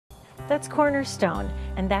That's Cornerstone,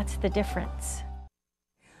 and that's the difference.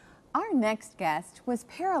 Our next guest was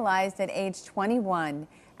paralyzed at age 21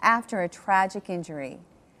 after a tragic injury.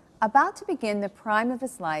 About to begin the prime of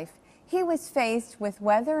his life, he was faced with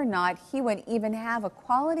whether or not he would even have a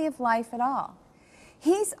quality of life at all.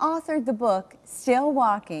 He's authored the book, Still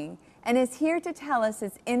Walking, and is here to tell us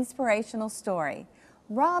his inspirational story.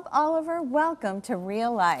 Rob Oliver, welcome to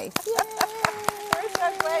Real Life. We're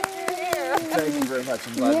so glad you're here. Thank you very much.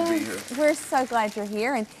 I'm glad to be here. We're so glad you're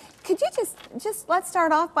here. And could you just let's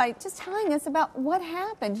start off by just telling us about what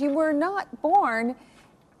happened. You were not born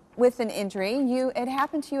with an injury. It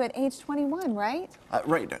happened to you at age 21, right?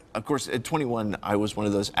 Right. Of course, at 21, I was one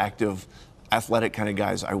of those active, athletic kind of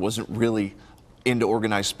guys. I wasn't really into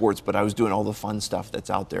organized sports, but I was doing all the fun stuff that's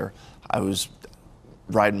out there. I was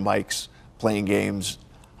riding bikes, playing games,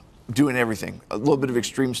 doing everything, a little bit of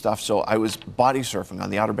extreme stuff. So I was body surfing on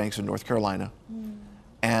the Outer Banks of North Carolina.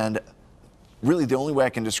 And really the only way I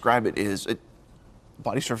can describe it is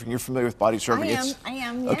body surfing. You're familiar with body surfing? I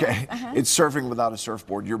am, yes. Okay. It's surfing without a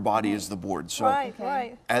surfboard. Your body is the board. So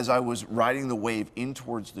Right. as I was riding the wave in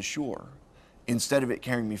towards the shore, instead of it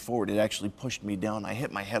carrying me forward, it actually pushed me down. I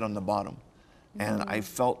hit my head on the bottom, and I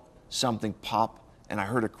felt something pop, and I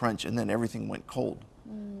heard a crunch, and then everything went cold.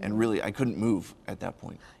 And really, I couldn't move at that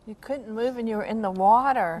point. You couldn't move and you were in the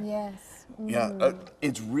water. Yes. Yeah,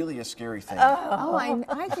 it's really a scary thing. Oh,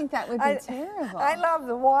 I think that would be terrible. I love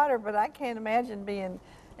the water, but I can't imagine being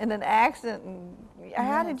in an accident. And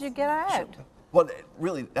how did you get out? Well,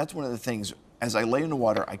 really, that's one of the things. As I lay in the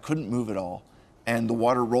water, I couldn't move at all, and the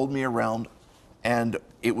water rolled me around, and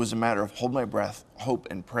it was a matter of hold my breath, hope,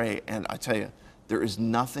 and pray. And I tell you, there is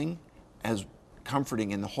nothing as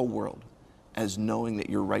comforting in the whole world as knowing that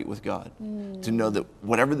you're right with God. To know that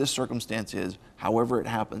whatever the circumstance is, however it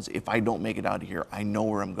happens, if I don't make it out of here, I know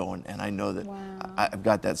where I'm going, and I know that I've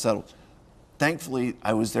got that settled. Thankfully,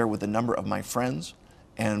 I was there with a number of my friends,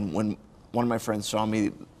 and when one of my friends saw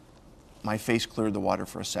me, my face cleared the water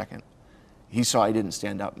for a second. He saw I didn't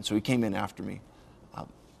stand up, and so he came in after me. A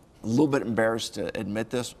little bit embarrassed to admit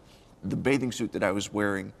this, the bathing suit that I was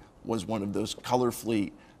wearing was one of those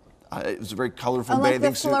colorfully, it was a very colorful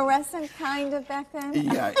bathing suit. Like the fluorescent kind of back then?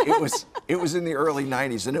 Yeah, it was in the early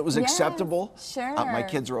 90s, and it was acceptable. Sure. My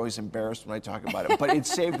kids are always embarrassed when I talk about it, but it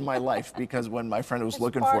saved my life because when my friend was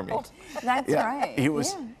looking for me. That's right.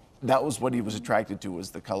 That was what he was attracted to, was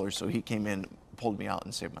the color, so he came in, pulled me out,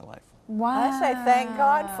 and saved my life. Wow. I say thank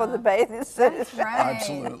God for the bathing suit. That's right.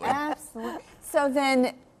 Absolutely. Absolutely. So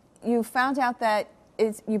then you found out that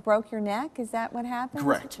you broke your neck? Is that what happened?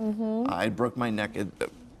 Correct. I broke my neck at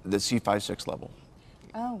the C5-6 level.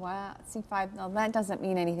 Oh, wow. C5, no, that doesn't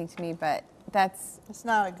mean anything to me, but it's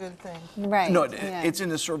not a good thing. Right. No, it's in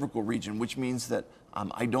the cervical region, which means that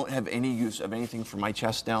I don't have any use of anything from my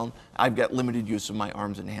chest down. I've got limited use of my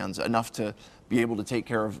arms and hands, enough to be able to take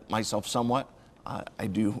care of myself somewhat. I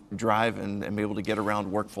do drive and am able to get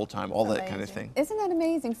around, work full time, all that kind of thing. Isn't that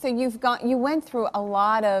amazing? So you went through a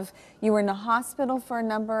lot you were in the hospital for a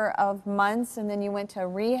number of months, and then you went to a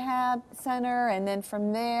rehab center, and then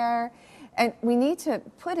from there, and we need to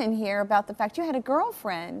put in here about the fact you had a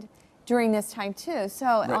girlfriend during this time too.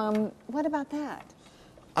 So what about that?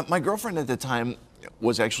 My girlfriend at the time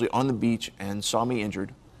was actually on the beach and saw me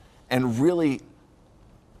injured, and really,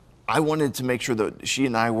 I wanted to make sure that she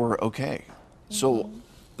and I were okay. So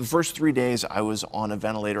the first 3 days I was on a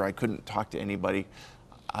ventilator. I couldn't talk to anybody.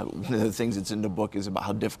 One of the things that's in the book is about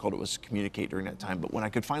how difficult it was to communicate during that time. But when I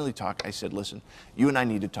could finally talk, I said, listen, you and I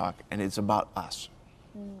need to talk, and it's about us.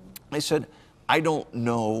 I said, I don't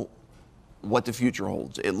know what the future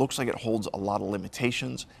holds. It looks like it holds a lot of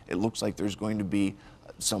limitations. It looks like there's going to be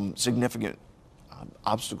some significant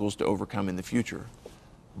obstacles to overcome in the future.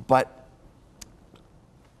 But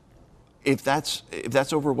if that's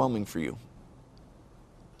overwhelming for you,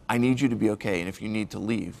 I need you to be okay, and if you need to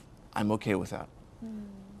leave, I'm okay with that.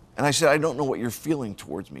 And I said, I don't know what you're feeling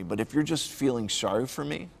towards me, but if you're just feeling sorry for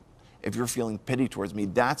me, if you're feeling pity towards me,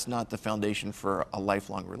 that's not the foundation for a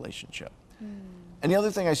lifelong relationship. And the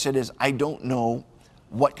other thing I said is, I don't know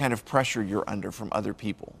what kind of pressure you're under from other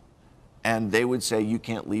people. And they would say, you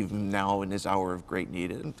can't leave him now in his hour of great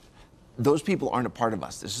need. And those people aren't a part of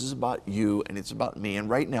us. This is about you, and it's about me. And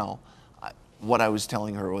right now, what I was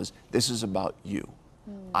telling her was, this is about you.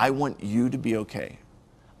 I want you to be okay.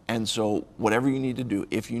 And so whatever you need to do,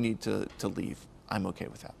 if you need to leave, I'm okay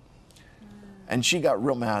with that. And she got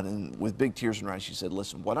real mad, and with big tears in her eyes, she said,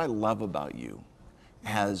 listen, what I love about you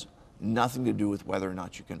has nothing to do with whether or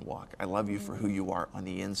not you can walk. I love you for who you are on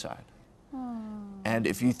the inside. And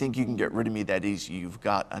if you think you can get rid of me that easy, you've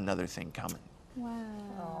got another thing coming. Wow.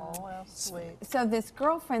 Oh, well, sweet. So this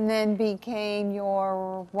girlfriend then became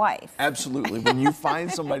your wife. Absolutely. When you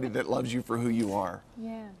find somebody that loves you for who you are,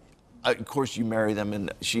 Yeah. of course you marry them,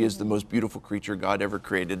 and she is the most beautiful creature God ever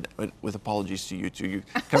created. With apologies to you two, you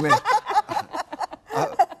come in.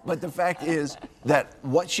 But the fact is that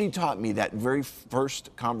what she taught me, that very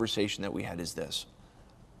first conversation that we had, is this: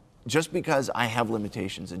 just because I have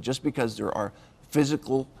limitations, and just because there are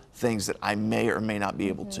physical things that I may or may not be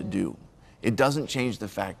able to do, it doesn't change the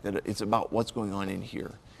fact that it's about what's going on in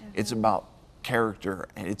here. It's about character,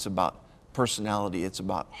 and it's about personality, it's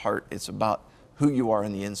about heart, it's about who you are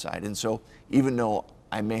on the inside. And so even though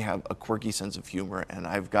I may have a quirky sense of humor and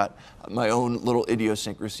I've got my own little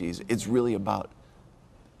idiosyncrasies, it's really about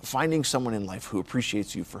finding someone in life who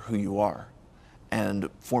appreciates you for who you are and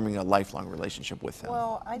forming a lifelong relationship with them.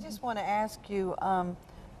 Well, I just want to ask you,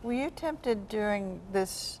 were you tempted during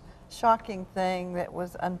this shocking thing that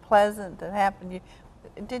was unpleasant that happened?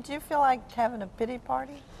 Did you feel like having a pity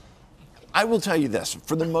party? I will tell you this,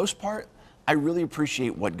 for the most part, I really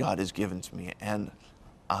appreciate what God has given to me. And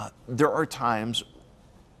there are times,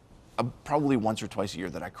 probably once or twice a year,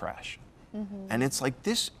 that I crash. And it's like,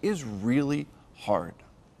 this is really hard.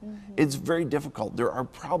 It's very difficult. There are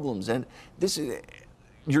problems, and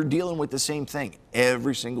you're dealing with the same thing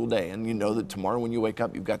every single day. And you know that tomorrow when you wake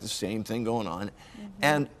up, you've got the same thing going on.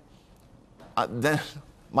 And then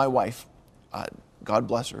my wife, God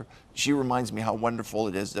bless her, she reminds me how wonderful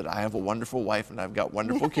it is that I have a wonderful wife and I've got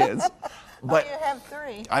wonderful kids. But you have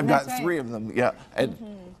three. I've got three of them, yeah. And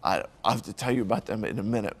I'll have to tell you about them in a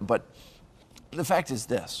minute. But the fact is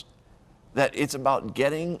this, that it's about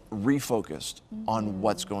getting refocused on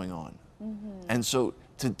what's going on. And so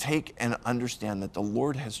to take and understand that the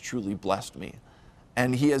Lord has truly blessed me,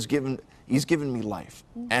 and He's given me life.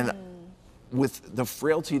 And with the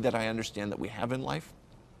frailty that I understand that we have in life,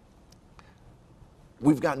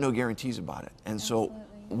 we've got no guarantees about it. And so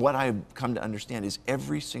what I've come to understand is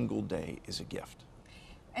every single day is a gift.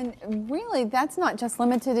 And really, that's not just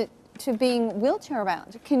limited to being wheelchair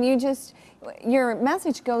bound. Can you just, your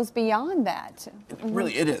message goes beyond that.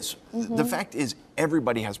 Really, it is. The fact is,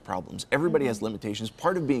 everybody has problems. Everybody has limitations.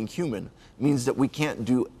 Part of being human means that we can't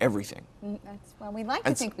do everything. That's, well, we like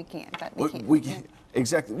to think we can, but we can't. We can,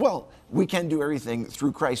 exactly. Well, we can do everything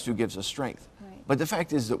through Christ who gives us strength. Right. But the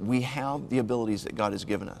fact is that we have the abilities that God has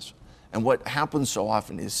given us. And what happens so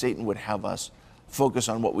often is Satan would have us focus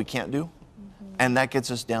on what we can't do, and that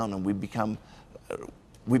gets us down, and we become,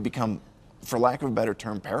 for lack of a better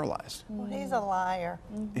term, paralyzed. Well, he's a liar.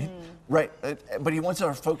 Right, but he wants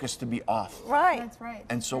our focus to be off. Right. That's right.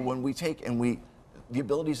 And so when we take and the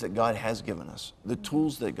abilities that God has given us, the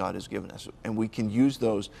tools that God has given us, and we can use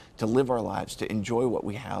those to live our lives, to enjoy what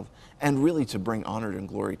we have, and really to bring honor and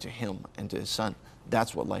glory to Him and to His Son.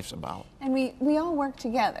 That's what life's about. And we all work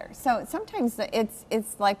together. So sometimes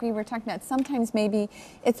it's like we were talking about. Sometimes maybe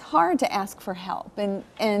it's hard to ask for help, but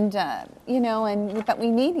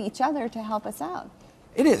we need each other to help us out.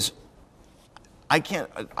 It is. I can't,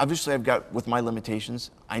 obviously I've got, with my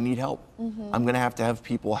limitations, I need help. I'm going to have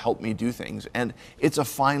people help me do things. And it's a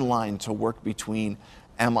fine line to work between,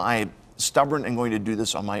 am I stubborn and going to do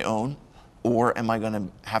this on my own, or am I going to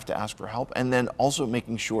have to ask for help? And then also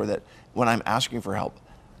making sure that when I'm asking for help,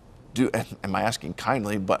 am I asking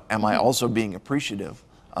kindly, but am I also being appreciative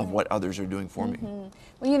of what others are doing for me?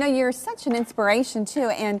 Well, you're such an inspiration too,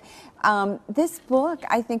 and this book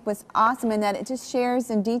I think was awesome in that it just shares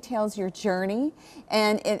and details your journey,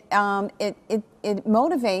 and it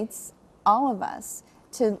motivates all of us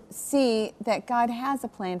to see that God has a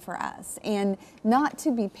plan for us and not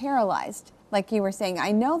to be paralyzed. Like you were saying,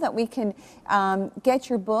 I know that we can get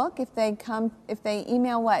your book if they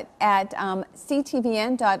email at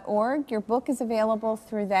ctvn.org. Your book is available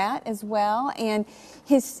through that as well. And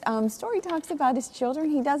his story talks about his children.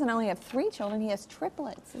 He doesn't only have 3 children, he has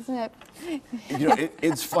triplets, isn't it?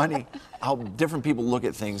 It's funny how different people look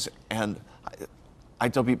at things. And I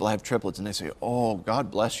tell people I have triplets, and they say, "Oh,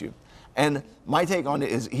 God bless you." And my take on it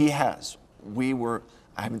is he has. We were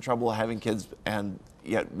having trouble having kids, and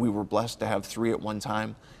yet we were blessed to have 3 at one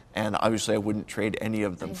time, and obviously I wouldn't trade any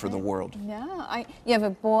of them for the world. No, you have a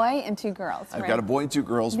boy and 2 girls, I've right? got a boy and 2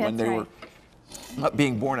 girls. When That's they were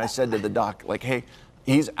being born, I said to the doc, like, "Hey,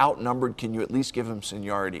 he's outnumbered, can you at least give him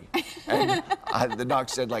seniority?" And the doc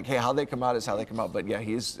said, like, "Hey, how they come out is how they come out," but yeah,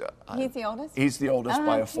 he's the oldest? He's the oldest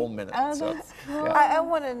by a full minute. Oh, so, that's cool. yeah. I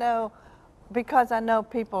want to know, because I know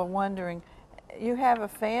people are wondering, you have a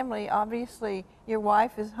family, obviously your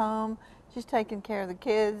wife is home, she's taking care of the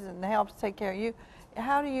kids and helps take care of you.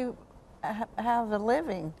 How do you have a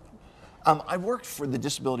living? I worked for the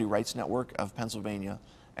Disability Rights Network of Pennsylvania,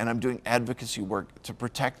 and I'm doing advocacy work to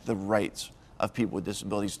protect the rights of people with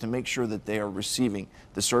disabilities, to make sure that they are receiving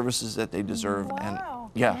the services that they deserve. Wow. And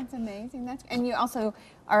yeah, That's amazing. And you also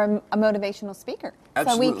are a motivational speaker.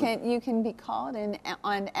 Absolutely. So you can be called and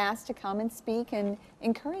asked to come and speak and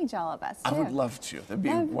encourage all of us too. I would love to. That'd be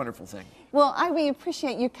a wonderful thing. Well, we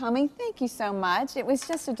appreciate you coming. Thank you so much. It was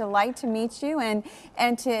just a delight to meet you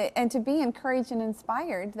and to be encouraged and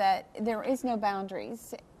inspired that there is no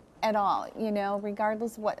boundaries at all, you know,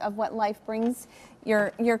 regardless of what life brings.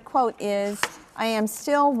 Your quote is, "I am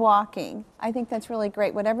still walking." I think that's really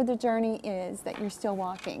great. Whatever the journey is, that you're still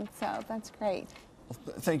walking. So that's great.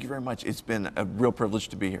 Well, thank you very much. It's been a real privilege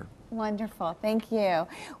to be here. Wonderful. Thank you.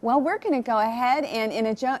 Well, we're going to go ahead and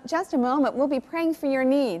in just a moment, we'll be praying for your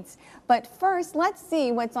needs. But first, let's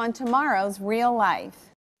see what's on tomorrow's Real Life.